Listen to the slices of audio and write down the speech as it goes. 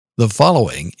The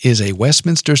following is a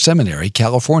Westminster Seminary,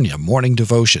 California morning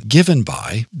devotion given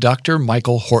by Dr.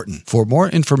 Michael Horton. For more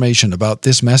information about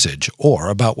this message or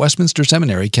about Westminster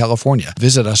Seminary, California,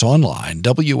 visit us online,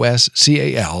 wscal.edu,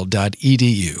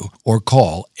 or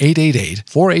call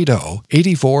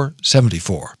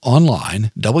 888-480-8474.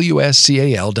 Online,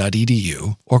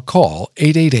 wscal.edu, or call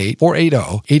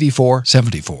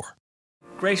 888-480-8474.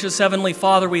 Gracious Heavenly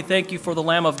Father, we thank you for the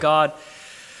Lamb of God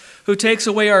who takes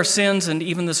away our sins, and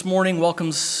even this morning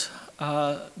welcomes,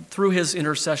 through his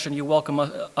intercession, you welcome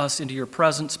us into your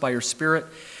presence by your Spirit.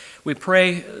 We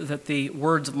pray that the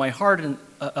words of my heart and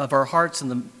of our hearts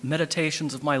and the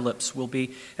meditations of my lips will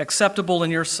be acceptable in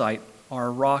your sight,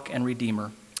 our rock and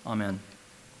redeemer. Amen.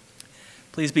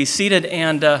 Please be seated,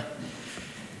 and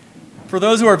for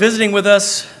those who are visiting with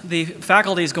us, the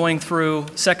faculty is going through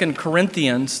 2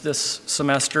 Corinthians this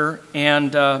semester,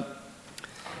 and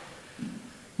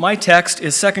my text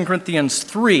is 2 Corinthians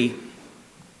 3,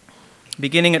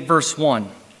 beginning at verse 1.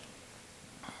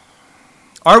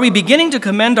 Are we beginning to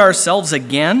commend ourselves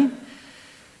again?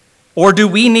 Or do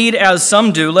we need, as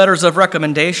some do, letters of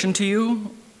recommendation to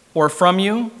you or from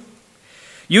you?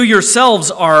 You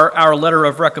yourselves are our letter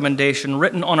of recommendation,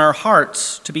 written on our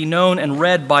hearts to be known and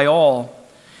read by all.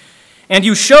 And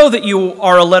you show that you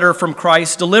are a letter from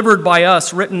Christ, delivered by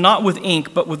us, written not with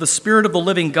ink, but with the Spirit of the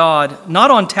living God, not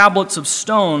on tablets of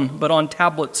stone, but on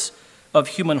tablets of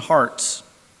human hearts.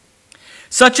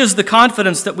 Such is the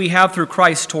confidence that we have through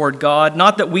Christ toward God,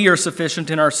 not that we are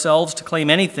sufficient in ourselves to claim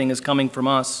anything is coming from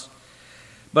us,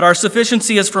 but our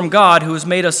sufficiency is from God, who has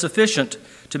made us sufficient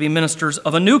to be ministers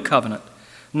of a new covenant,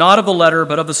 not of the letter,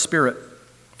 but of the Spirit.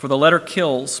 For the letter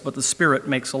kills, but the Spirit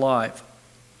makes alive.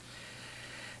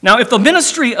 Now, if the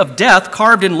ministry of death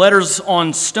carved in letters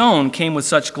on stone came with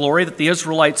such glory that the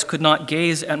Israelites could not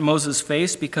gaze at Moses'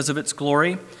 face because of its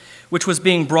glory, which was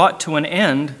being brought to an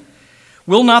end,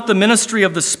 will not the ministry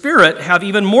of the Spirit have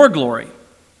even more glory?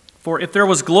 For if there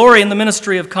was glory in the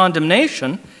ministry of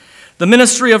condemnation, the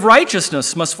ministry of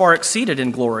righteousness must far exceed it in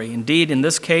glory. Indeed, in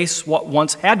this case, what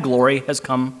once had glory has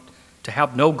come to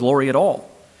have no glory at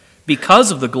all, because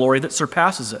of the glory that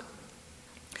surpasses it.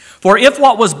 For if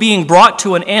what was being brought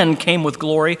to an end came with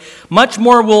glory, much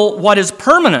more will what is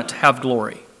permanent have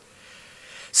glory.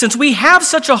 Since we have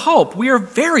such a hope, we are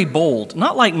very bold,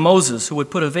 not like Moses, who would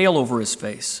put a veil over his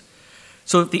face,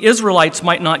 so that the Israelites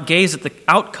might not gaze at the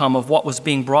outcome of what was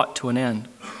being brought to an end.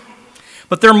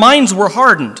 But their minds were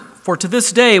hardened, for to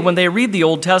this day, when they read the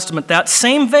Old Testament, that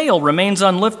same veil remains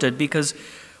unlifted, because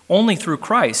only through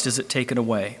Christ is it taken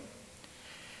away.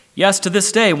 Yes, to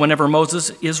this day, whenever Moses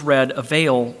is read, a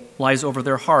veil lies over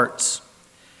their hearts.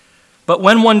 But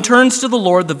when one turns to the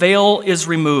Lord, the veil is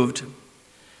removed.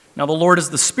 Now the Lord is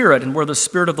the Spirit, and where the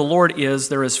Spirit of the Lord is,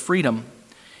 there is freedom.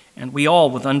 And we all,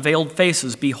 with unveiled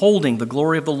faces, beholding the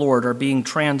glory of the Lord, are being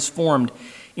transformed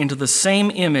into the same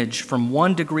image from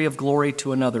one degree of glory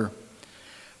to another.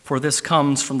 For this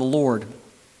comes from the Lord,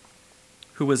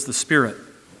 who is the Spirit.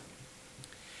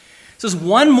 This is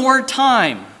one more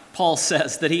time, Paul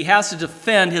says, that he has to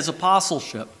defend his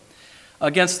apostleship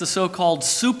against the so-called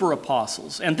super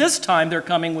apostles. And this time they're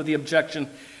coming with the objection,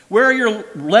 where are your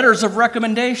letters of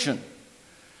recommendation?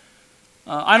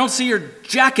 I don't see your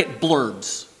jacket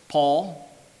blurbs, Paul.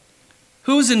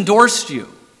 Who's endorsed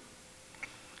you?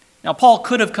 Now, Paul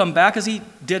could have come back, as he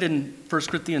did in 1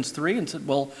 Corinthians 3, and said,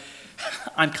 well,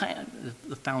 I'm kind of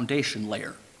the foundation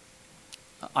layer.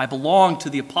 I belong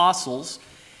to the apostles,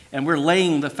 and we're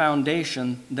laying the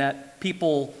foundation that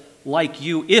people like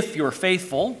you, if you're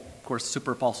faithful, of course the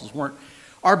super apostles weren't,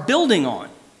 are building on.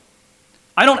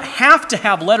 I don't have to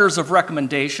have letters of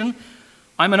recommendation.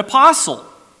 I'm an apostle.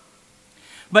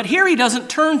 But here he doesn't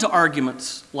turn to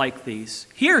arguments like these.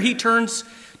 Here he turns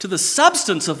to the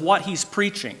substance of what he's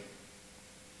preaching,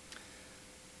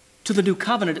 to the new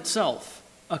covenant itself,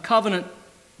 a covenant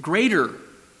greater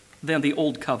than the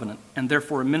old covenant, and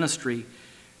therefore a ministry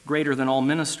greater than all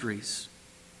ministries.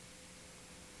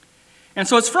 And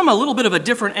so it's from a little bit of a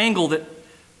different angle that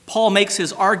Paul makes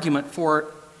his argument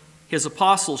for his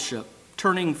apostleship,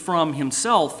 turning from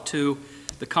himself to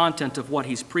the content of what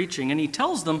he's preaching. And he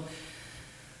tells them,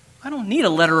 I don't need a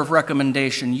letter of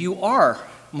recommendation. You are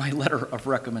my letter of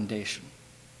recommendation.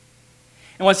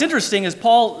 And what's interesting is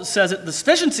Paul says that the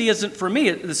sufficiency isn't for me,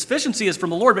 the sufficiency is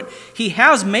from the Lord, but he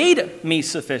has made me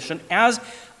sufficient as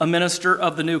a minister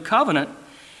of the new covenant.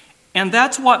 And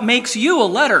that's what makes you a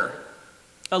letter,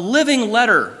 a living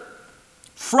letter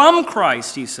from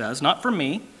Christ, he says, not from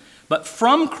me, but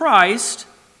from Christ,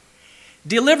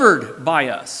 delivered by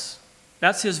us.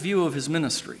 That's his view of his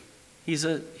ministry. He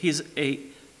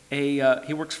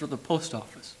works for the post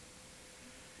office.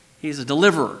 He's a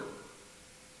deliverer.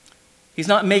 He's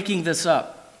not making this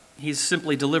up. He's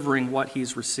simply delivering what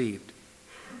he's received.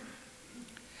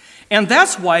 And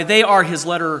that's why they are his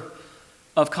letter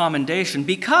of commendation,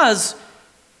 because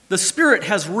the Spirit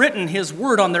has written his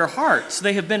word on their hearts.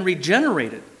 They have been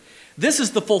regenerated. This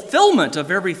is the fulfillment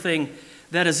of everything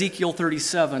that Ezekiel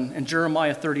 37 and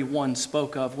Jeremiah 31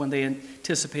 spoke of when they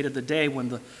anticipated the day when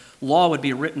the law would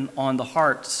be written on the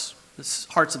hearts.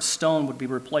 The hearts of stone would be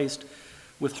replaced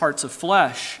with hearts of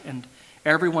flesh, and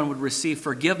everyone would receive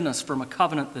forgiveness from a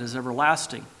covenant that is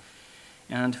everlasting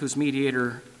and whose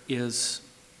mediator is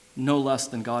no less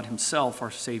than God himself,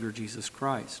 our Savior Jesus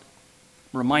Christ.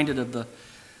 I'm reminded of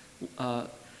the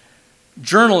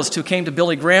journalist who came to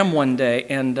Billy Graham one day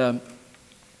and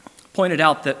pointed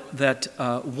out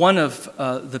that one of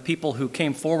the people who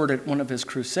came forward at one of his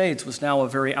crusades was now a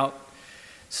very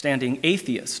outstanding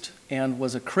atheist and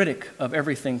was a critic of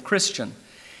everything Christian.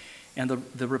 And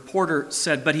the reporter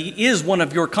said, "But he is one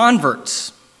of your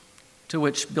converts." To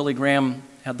which Billy Graham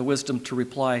had the wisdom to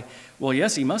reply, "Well,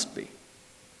 yes, he must be."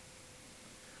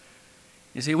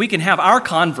 You see, we can have our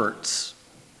converts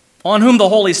on whom the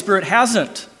Holy Spirit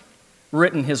hasn't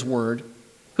written his word,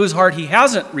 whose heart he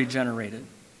hasn't regenerated.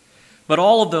 But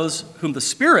all of those whom the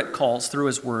Spirit calls through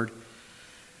his word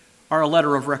are a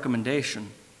letter of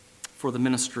recommendation for the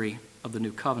ministry of the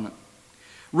new covenant.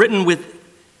 Written with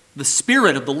the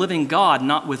Spirit of the living God,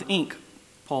 not with ink,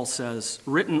 Paul says,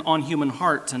 written on human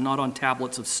hearts and not on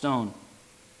tablets of stone.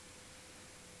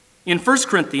 In 1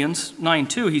 Corinthians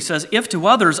 9:2, he says, "If to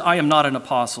others I am not an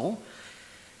apostle,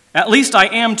 at least I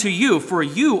am to you, for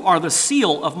you are the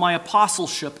seal of my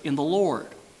apostleship in the Lord."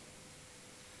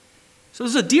 So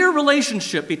there's a dear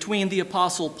relationship between the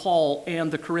Apostle Paul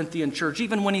and the Corinthian church,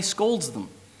 even when he scolds them,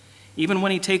 even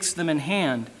when he takes them in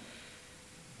hand.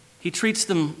 He treats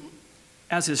them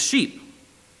as his sheep,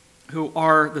 who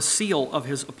are the seal of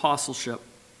his apostleship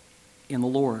in the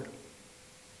Lord.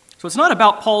 So it's not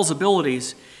about Paul's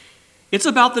abilities, it's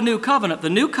about the new covenant. The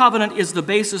new covenant is the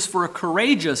basis for a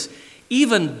courageous,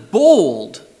 even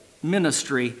bold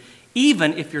ministry,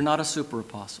 even if you're not a super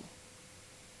apostle.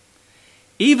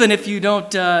 Even if you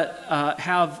don't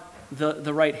have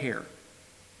the right hair.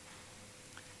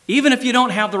 Even if you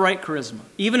don't have the right charisma.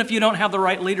 Even if you don't have the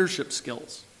right leadership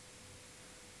skills.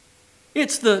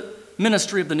 It's the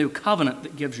ministry of the new covenant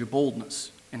that gives you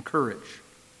boldness and courage.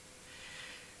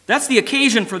 That's the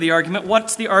occasion for the argument.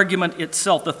 What's the argument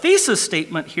itself? The thesis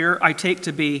statement here I take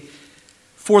to be,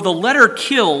 for the letter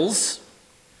kills,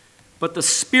 but the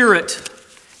Spirit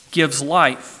gives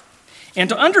life. And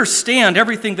to understand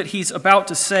everything that he's about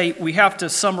to say, we have to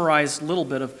summarize a little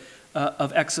bit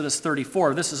of Exodus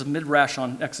 34. This is a midrash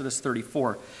on Exodus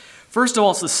 34. First of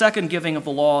all, it's the second giving of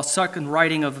the law, second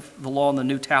writing of the law on the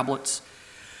new tablets.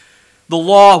 The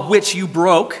law which you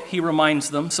broke, he reminds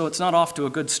them, so it's not off to a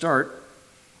good start.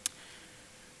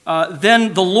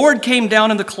 Then the Lord came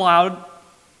down in the cloud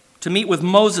to meet with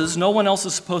Moses. No one else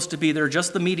is supposed to be there,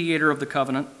 just the mediator of the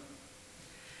covenant.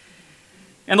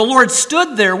 And the Lord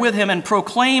stood there with him and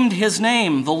proclaimed his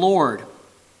name, the Lord.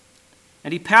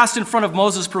 And he passed in front of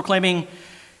Moses, proclaiming,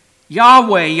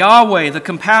 "Yahweh, Yahweh, the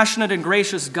compassionate and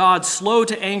gracious God, slow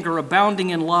to anger,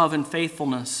 abounding in love and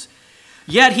faithfulness.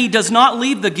 Yet he does not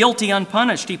leave the guilty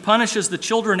unpunished. He punishes the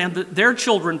children and their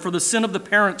children for the sin of the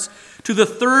parents to the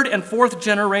third and fourth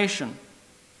generation."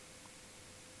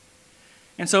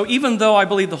 And so even though I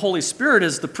believe the Holy Spirit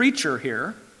is the preacher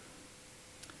here,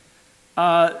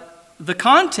 the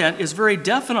content is very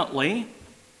definitely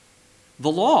the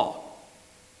law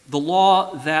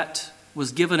that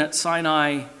was given at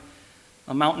Sinai,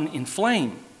 a mountain in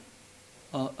flame,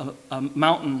 a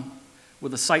mountain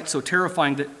with a sight so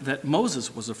terrifying that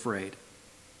Moses was afraid.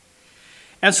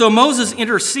 And so Moses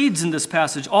intercedes in this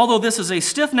passage. "Although this is a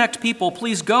stiff-necked people,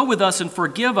 please go with us and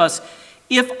forgive us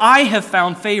if I have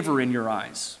found favor in your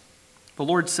eyes." The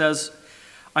Lord says,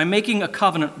 "I'm making a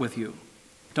covenant with you.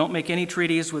 Don't make any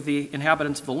treaties with the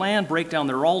inhabitants of the land, break down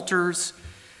their altars,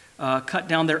 cut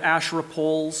down their Asherah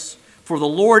poles, for the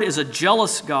Lord is a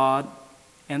jealous God."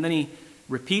 And then he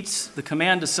repeats the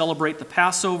command to celebrate the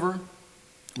Passover,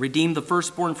 redeem the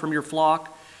firstborn from your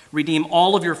flock, redeem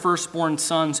all of your firstborn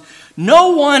sons. "No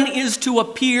one is to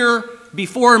appear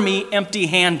before me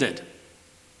empty-handed."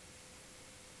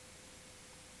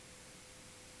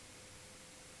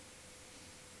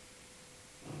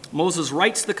 Moses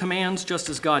writes the commands just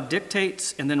as God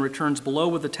dictates and then returns below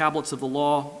with the tablets of the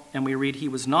law. And we read, "He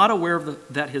was not aware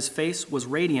that his face was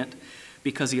radiant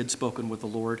because he had spoken with the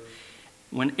Lord."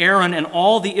 When Aaron and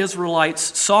all the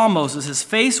Israelites saw Moses, his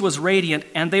face was radiant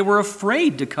and they were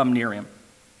afraid to come near him.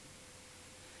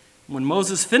 When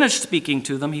Moses finished speaking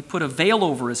to them, he put a veil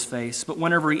over his face, but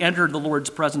whenever he entered the Lord's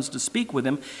presence to speak with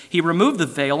him, he removed the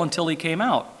veil until he came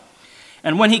out.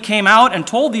 And when he came out and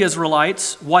told the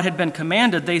Israelites what had been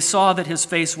commanded, they saw that his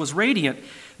face was radiant.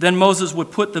 Then Moses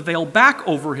would put the veil back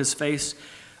over his face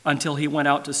until he went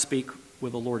out to speak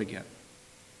with the Lord again.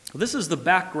 This is the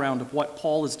background of what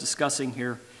Paul is discussing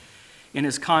here in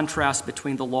his contrast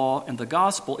between the law and the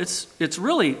gospel. It's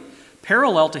really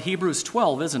parallel to Hebrews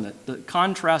 12, isn't it? The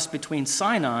contrast between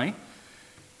Sinai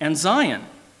and Zion.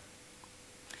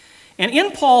 And in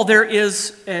Paul, there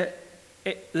is,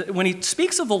 when he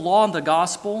speaks of the law and the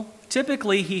gospel,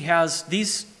 typically he has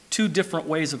these two different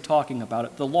ways of talking about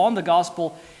it. The law and the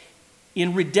gospel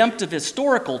in redemptive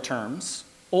historical terms,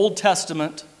 Old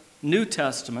Testament, New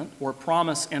Testament, or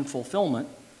promise and fulfillment,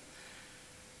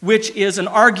 which is an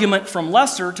argument from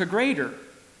lesser to greater.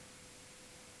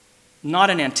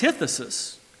 Not an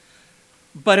antithesis,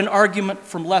 but an argument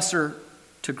from lesser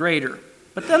to greater.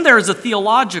 But then there is a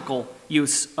theological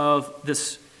use of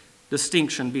this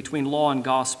distinction between law and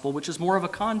gospel, which is more of a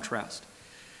contrast,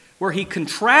 where he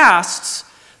contrasts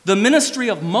the ministry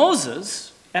of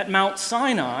Moses at Mount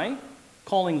Sinai,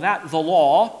 calling that the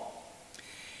law,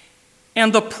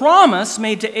 and the promise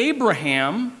made to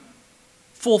Abraham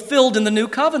fulfilled in the new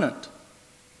covenant.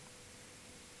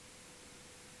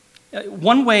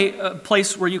 One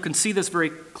place where you can see this very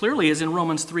clearly is in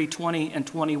Romans 3:20 and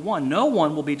 21. No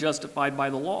one will be justified by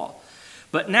the law.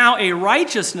 But now a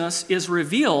righteousness is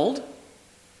revealed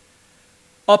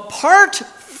apart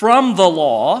from the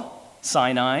law,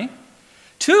 Sinai,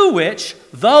 to which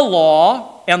the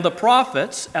law and the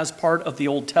prophets, as part of the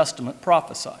Old Testament,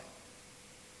 prophesy.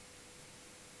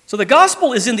 So the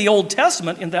gospel is in the Old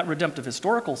Testament in that redemptive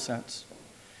historical sense.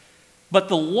 But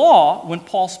the law, when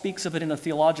Paul speaks of it in a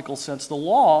theological sense, the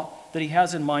law that he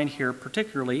has in mind here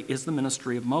particularly is the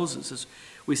ministry of Moses, as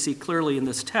we see clearly in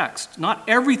this text. Not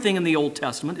everything in the Old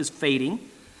Testament is fading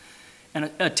and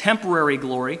a temporary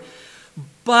glory,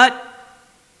 but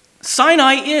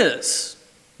Sinai is.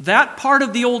 That part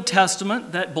of the Old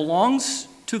Testament that belongs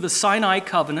to the Sinai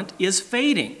covenant is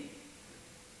fading.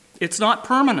 It's not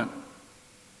permanent.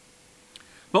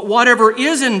 But whatever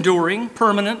is enduring,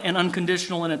 permanent, and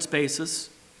unconditional in its basis,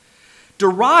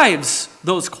 derives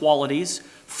those qualities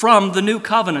from the new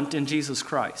covenant in Jesus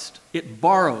Christ. It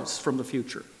borrows from the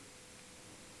future,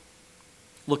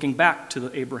 looking back to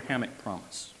the Abrahamic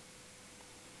promise.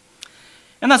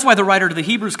 And that's why the writer to the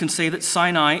Hebrews can say that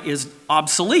Sinai is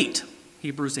obsolete,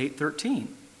 Hebrews 8:13.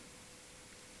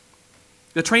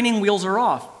 The training wheels are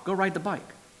off. Go ride the bike.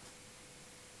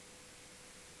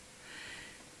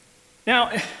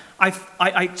 Now,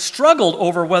 I struggled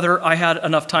over whether I had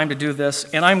enough time to do this,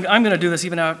 and I'm going to do this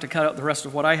even out to cut out the rest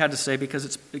of what I had to say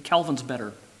because Calvin's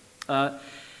better.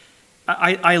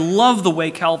 I love the way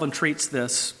Calvin treats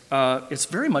this. It's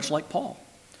very much like Paul.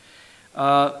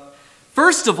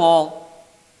 First of all,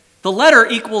 the letter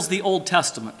equals the Old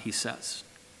Testament, he says.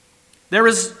 There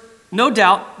is no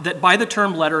doubt that by the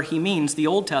term letter he means the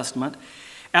Old Testament,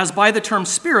 as by the term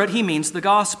Spirit he means the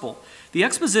gospel. The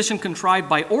exposition contrived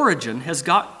by Origen has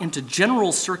got into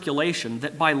general circulation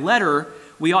that by letter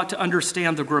we ought to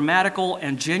understand the grammatical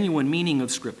and genuine meaning of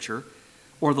Scripture,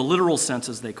 or the literal sense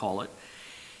as they call it,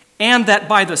 and that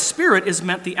by the Spirit is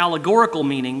meant the allegorical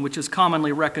meaning, which is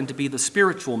commonly reckoned to be the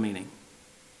spiritual meaning.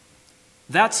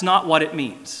 That's not what it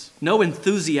means. No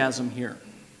enthusiasm here.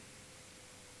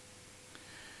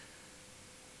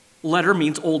 Letter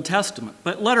means Old Testament.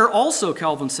 But letter also,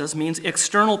 Calvin says, means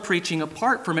external preaching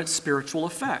apart from its spiritual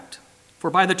effect. For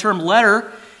by the term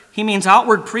letter, he means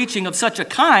outward preaching of such a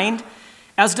kind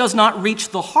as does not reach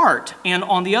the heart. And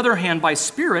on the other hand, by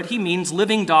Spirit, he means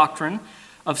living doctrine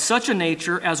of such a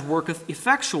nature as worketh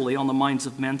effectually on the minds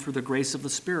of men through the grace of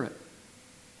the Spirit.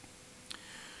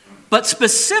 But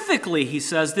specifically, he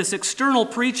says, this external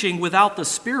preaching without the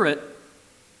Spirit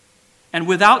and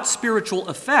without spiritual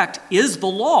effect is the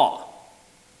law.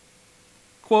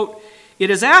 Quote, it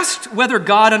is asked whether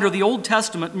God under the Old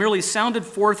Testament merely sounded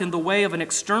forth in the way of an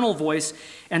external voice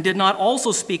and did not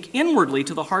also speak inwardly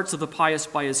to the hearts of the pious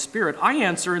by his Spirit. I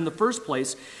answer in the first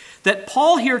place that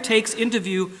Paul here takes into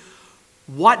view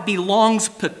what belongs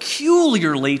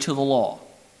peculiarly to the law.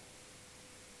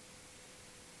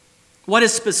 What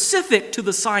is specific to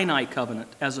the Sinai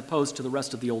covenant as opposed to the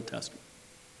rest of the Old Testament.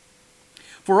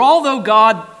 For although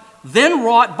God then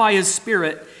wrought by his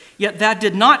Spirit, yet that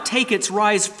did not take its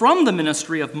rise from the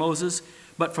ministry of Moses,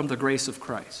 but from the grace of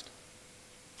Christ.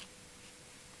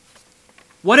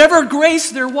 Whatever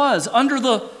grace there was under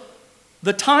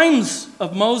the times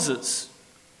of Moses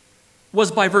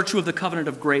was by virtue of the covenant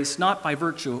of grace, not by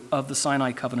virtue of the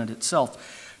Sinai covenant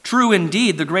itself. True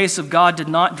indeed, the grace of God did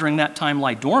not during that time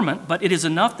lie dormant, but it is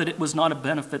enough that it was not a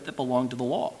benefit that belonged to the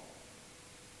law.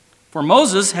 For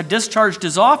Moses had discharged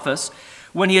his office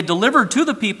when he had delivered to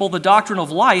the people the doctrine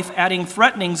of life, adding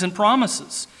threatenings and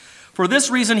promises. For this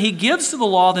reason he gives to the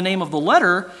law the name of the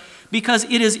letter, because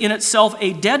it is in itself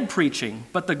a dead preaching,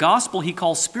 but the gospel he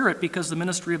calls spirit, because the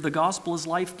ministry of the gospel is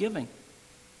life-giving.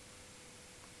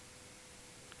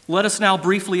 Let us now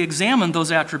briefly examine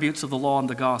those attributes of the law and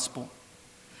the gospel.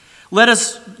 Let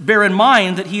us bear in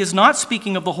mind that he is not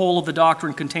speaking of the whole of the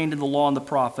doctrine contained in the law and the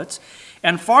prophets,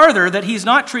 and farther, that he's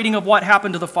not treating of what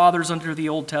happened to the fathers under the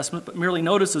Old Testament, but merely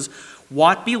notices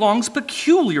what belongs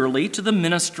peculiarly to the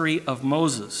ministry of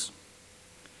Moses.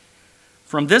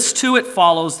 From this too it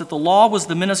follows that the law was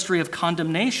the ministry of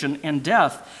condemnation and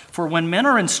death, for when men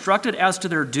are instructed as to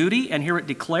their duty, and hear it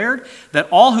declared that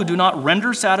all who do not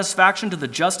render satisfaction to the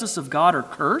justice of God are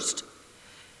cursed,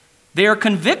 they are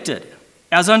convicted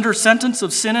as under sentence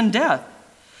of sin and death.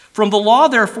 From the law,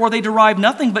 therefore, they derive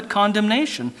nothing but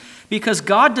condemnation, because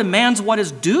God demands what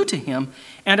is due to him,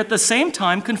 and at the same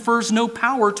time confers no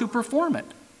power to perform it.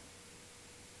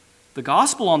 The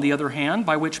gospel, on the other hand,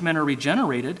 by which men are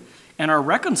regenerated and are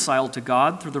reconciled to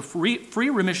God through the free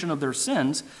remission of their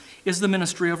sins, is the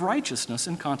ministry of righteousness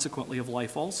and consequently of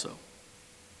life also.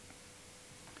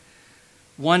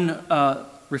 One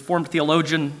Reformed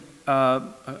theologian,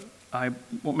 I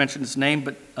won't mention his name,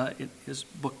 but his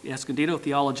book, Escondido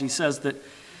Theology, says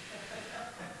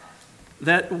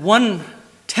that one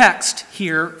text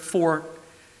here for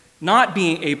not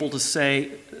being able to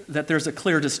say that there's a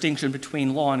clear distinction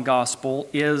between law and gospel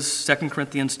is 2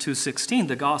 Corinthians 2:16.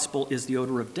 The gospel is the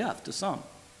odor of death to some.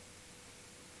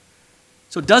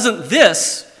 So doesn't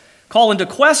this call into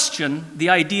question the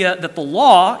idea that the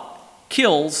law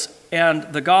kills and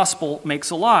the gospel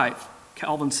makes alive?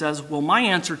 Calvin says, well, my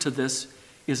answer to this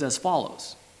is as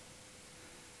follows.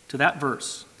 To that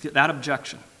verse, that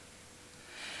objection.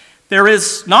 There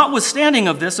is, notwithstanding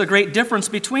of this, a great difference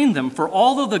between them. For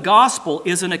although the gospel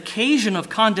is an occasion of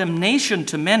condemnation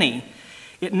to many,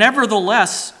 it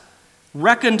nevertheless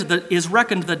is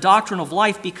reckoned the doctrine of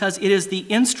life, because it is the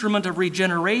instrument of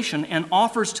regeneration and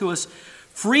offers to us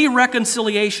free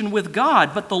reconciliation with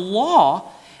God. But the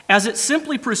law, as it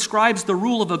simply prescribes the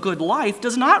rule of a good life,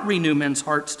 does not renew men's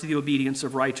hearts to the obedience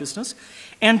of righteousness,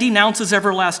 and denounces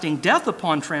everlasting death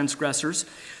upon transgressors,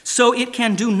 so it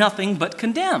can do nothing but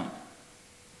condemn.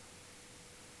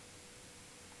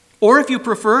 Or if you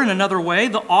prefer, in another way,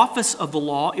 the office of the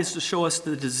law is to show us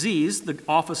the disease. The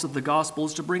office of the gospel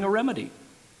is to bring a remedy.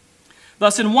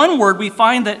 Thus, in one word, we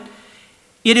find that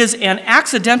it is an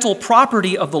accidental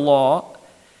property of the law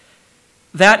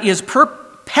that is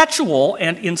perpetual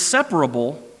and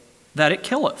inseparable, that it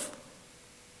killeth.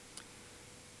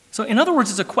 So, in other words,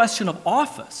 it's a question of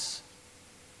office.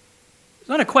 It's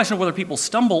not a question of whether people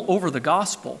stumble over the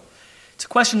gospel. It's a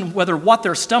question of whether what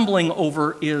they're stumbling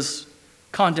over is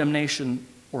condemnation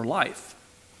or life.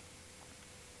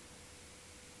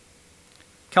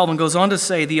 Calvin goes on to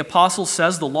say, the apostle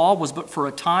says the law was but for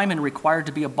a time and required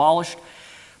to be abolished,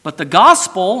 but the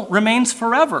gospel remains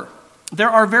forever. There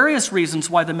are various reasons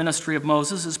why the ministry of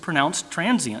Moses is pronounced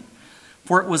transient,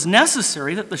 for it was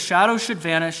necessary that the shadow should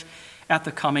vanish at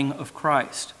the coming of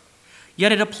Christ.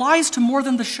 Yet it applies to more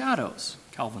than the shadows,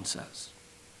 Calvin says,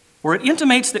 for it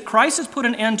intimates that Christ has put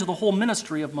an end to the whole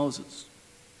ministry of Moses,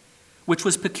 which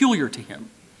was peculiar to him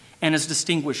and is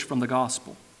distinguished from the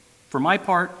gospel. For my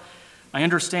part, I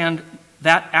understand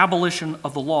that abolition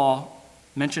of the law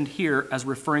mentioned here as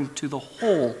referring to the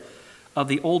whole of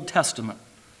the Old Testament,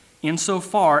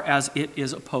 insofar as it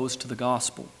is opposed to the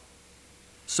gospel,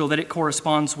 so that it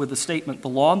corresponds with the statement, the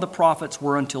law and the prophets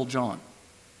were until John.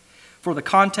 For the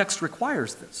context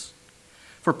requires this.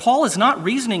 For Paul is not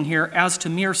reasoning here as to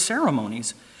mere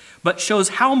ceremonies, but shows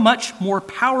how much more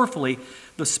powerfully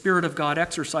the Spirit of God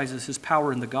exercises his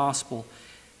power in the gospel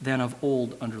than of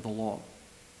old under the law.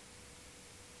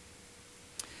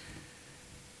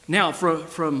 Now,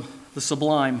 from the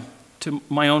sublime to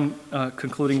my own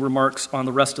concluding remarks on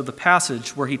the rest of the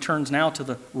passage, where he turns now to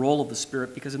the role of the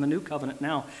Spirit, because in the new covenant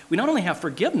now, we not only have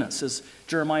forgiveness, as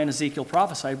Jeremiah and Ezekiel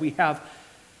prophesied, we have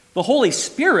the Holy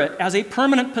Spirit as a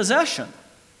permanent possession.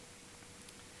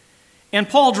 And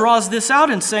Paul draws this out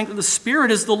in saying that the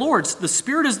Spirit is the Lord's. The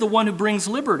Spirit is the one who brings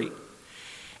liberty.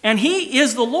 And he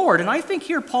is the Lord. And I think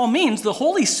here Paul means the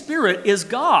Holy Spirit is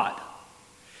God.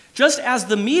 Just as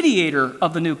the mediator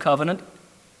of the new covenant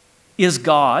is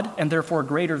God, and therefore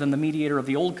greater than the mediator of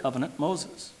the old covenant,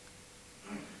 Moses.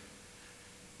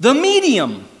 The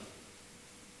medium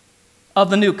of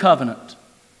the new covenant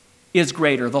is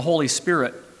greater, the Holy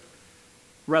Spirit,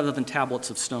 rather than tablets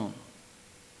of stone.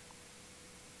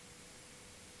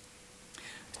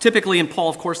 Typically in Paul,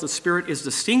 of course, the Spirit is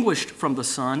distinguished from the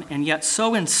Son, and yet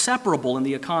so inseparable in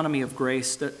the economy of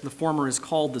grace that the former is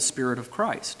called the Spirit of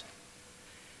Christ.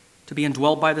 To be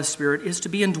indwelled by the Spirit is to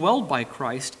be indwelled by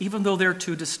Christ, even though they're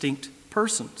two distinct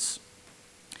persons.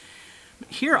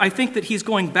 Here, I think that he's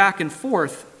going back and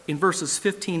forth in verses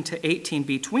 15 to 18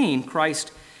 between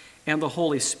Christ and the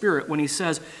Holy Spirit when he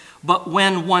says, but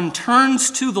when one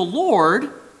turns to the Lord,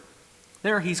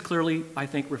 there he's clearly, I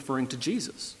think, referring to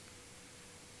Jesus.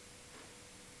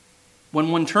 When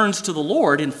one turns to the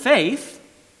Lord in faith,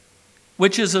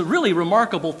 which is a really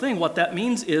remarkable thing, what that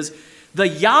means is the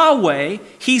Yahweh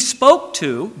he spoke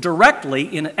to directly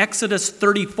in Exodus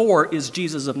 34 is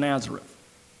Jesus of Nazareth.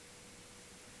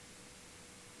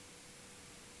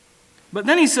 But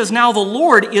then he says, now the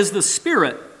Lord is the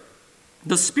Spirit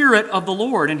of the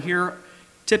Lord. And here,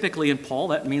 typically in Paul,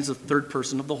 that means the third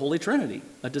person of the Holy Trinity,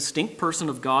 a distinct person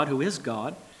of God who is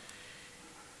God.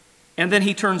 And then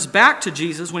he turns back to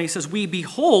Jesus when he says, we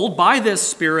behold by this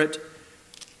Spirit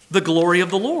the glory of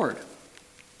the Lord.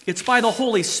 It's by the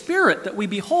Holy Spirit that we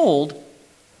behold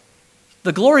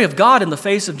the glory of God in the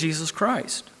face of Jesus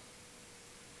Christ.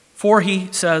 For he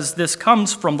says, this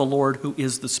comes from the Lord who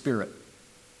is the Spirit,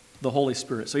 the Holy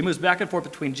Spirit. So he moves back and forth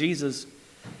between Jesus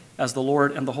as the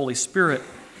Lord and the Holy Spirit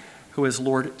who is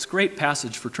Lord. It's a great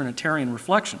passage for Trinitarian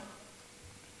reflection.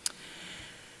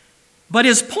 But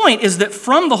his point is that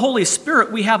from the Holy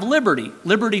Spirit we have liberty.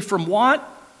 Liberty from what?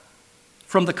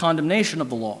 From the condemnation of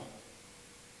the law.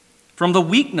 From the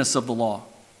weakness of the law.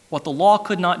 What the law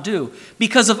could not do.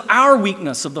 Because of our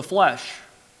weakness of the flesh,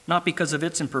 not because of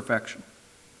its imperfection.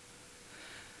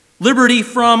 Liberty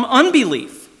from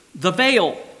unbelief, the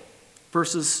veil,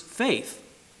 versus faith,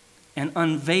 an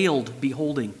unveiled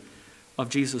beholding of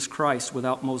Jesus Christ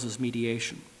without Moses'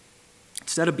 mediation.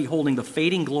 Instead of beholding the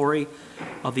fading glory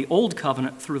of the old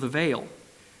covenant through the veil,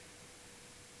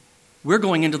 we're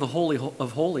going into the Holy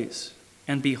of Holies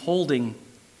and beholding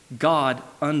God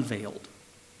unveiled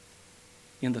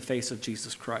in the face of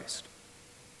Jesus Christ.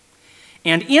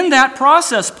 And in that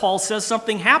process, Paul says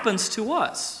something happens to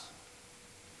us.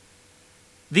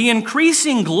 The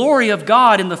increasing glory of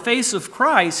God in the face of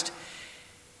Christ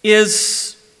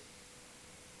is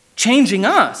changing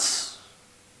us.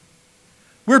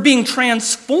 We're being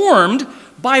transformed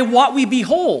by what we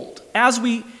behold. As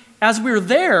we're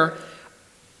there,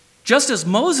 just as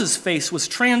Moses' face was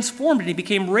transformed and he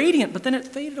became radiant, but then it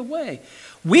faded away.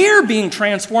 We're being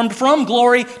transformed from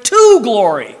glory to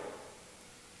glory.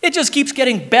 It just keeps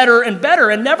getting better and better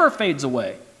and never fades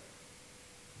away.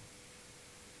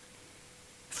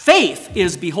 Faith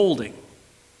is beholding,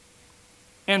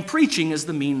 and preaching is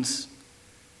the means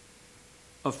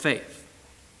of faith.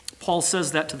 Paul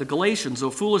says that to the Galatians,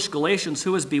 O foolish Galatians,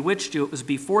 who has bewitched you? It was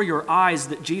before your eyes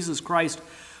that Jesus Christ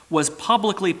was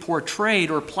publicly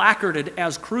portrayed or placarded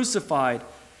as crucified.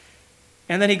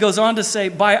 And then he goes on to say,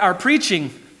 by our preaching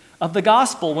of the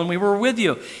gospel when we were with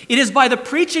you. It is by the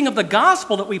preaching of the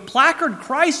gospel that we placard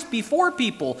Christ before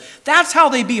people. That's how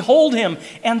they behold him,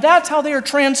 and that's how they are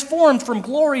transformed from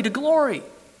glory to glory.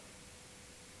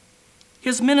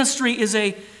 His ministry is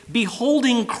a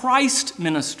beholding Christ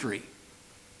ministry.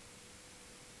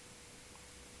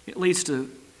 It leads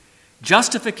to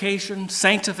justification,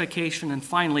 sanctification, and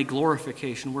finally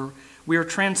glorification, where we are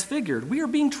transfigured. We are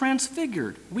being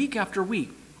transfigured week after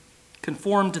week,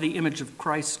 conformed to the image of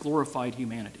Christ's glorified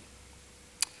humanity.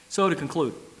 So to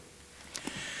conclude,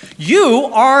 you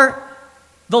are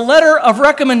the letter of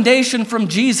recommendation from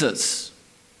Jesus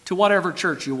to whatever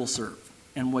church you will serve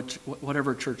and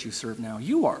whatever church you serve now.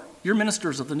 You're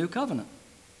ministers of the new covenant.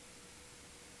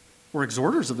 Or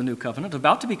exhorters of the new covenant,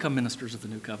 about to become ministers of the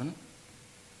new covenant.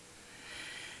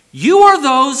 You are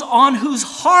those on whose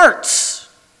hearts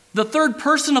the third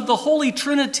person of the Holy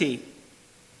Trinity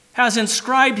has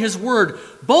inscribed his word,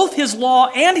 both his law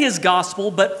and his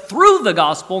gospel, but through the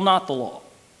gospel, not the law.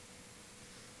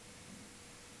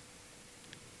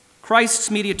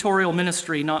 Christ's mediatorial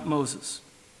ministry, not Moses,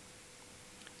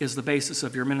 is the basis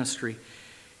of your ministry.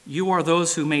 You are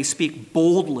those who may speak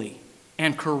boldly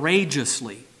and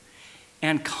courageously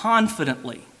and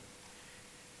confidently,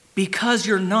 because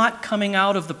you're not coming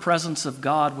out of the presence of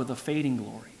God with a fading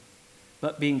glory,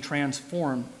 but being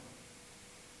transformed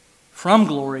from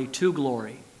glory to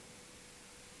glory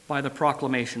by the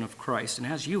proclamation of Christ. And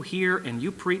as you hear and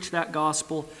you preach that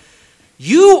gospel,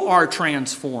 you are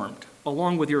transformed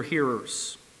along with your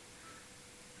hearers,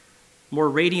 more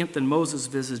radiant than Moses'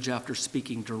 visage after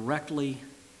speaking directly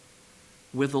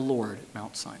with the Lord at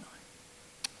Mount Sinai.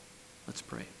 Let's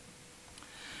pray.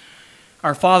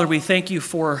 Our Father, we thank you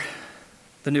for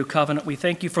the new covenant. We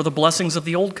thank you for the blessings of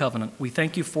the old covenant. We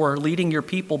thank you for leading your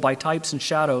people by types and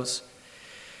shadows.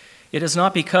 It is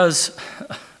not because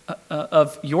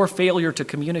of your failure to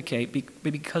communicate,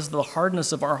 but because of the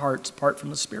hardness of our hearts apart from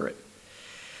the Spirit,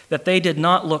 that they did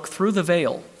not look through the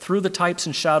veil, through the types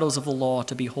and shadows of the law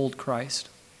to behold Christ.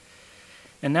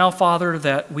 And now, Father,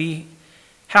 that we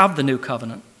have the new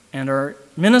covenant and are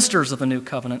ministers of the new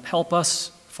covenant, help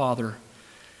us, Father,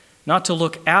 not to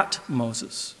look at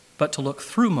Moses, but to look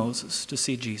through Moses to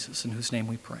see Jesus, in whose name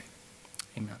we pray.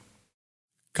 Amen.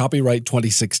 Copyright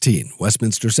 2016,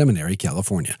 Westminster Seminary,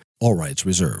 California. All rights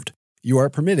reserved. You are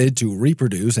permitted to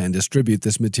reproduce and distribute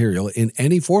this material in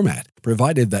any format,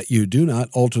 provided that you do not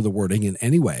alter the wording in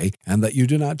any way and that you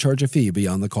do not charge a fee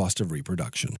beyond the cost of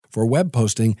reproduction. For web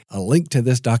posting, a link to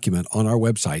this document on our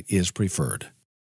website is preferred.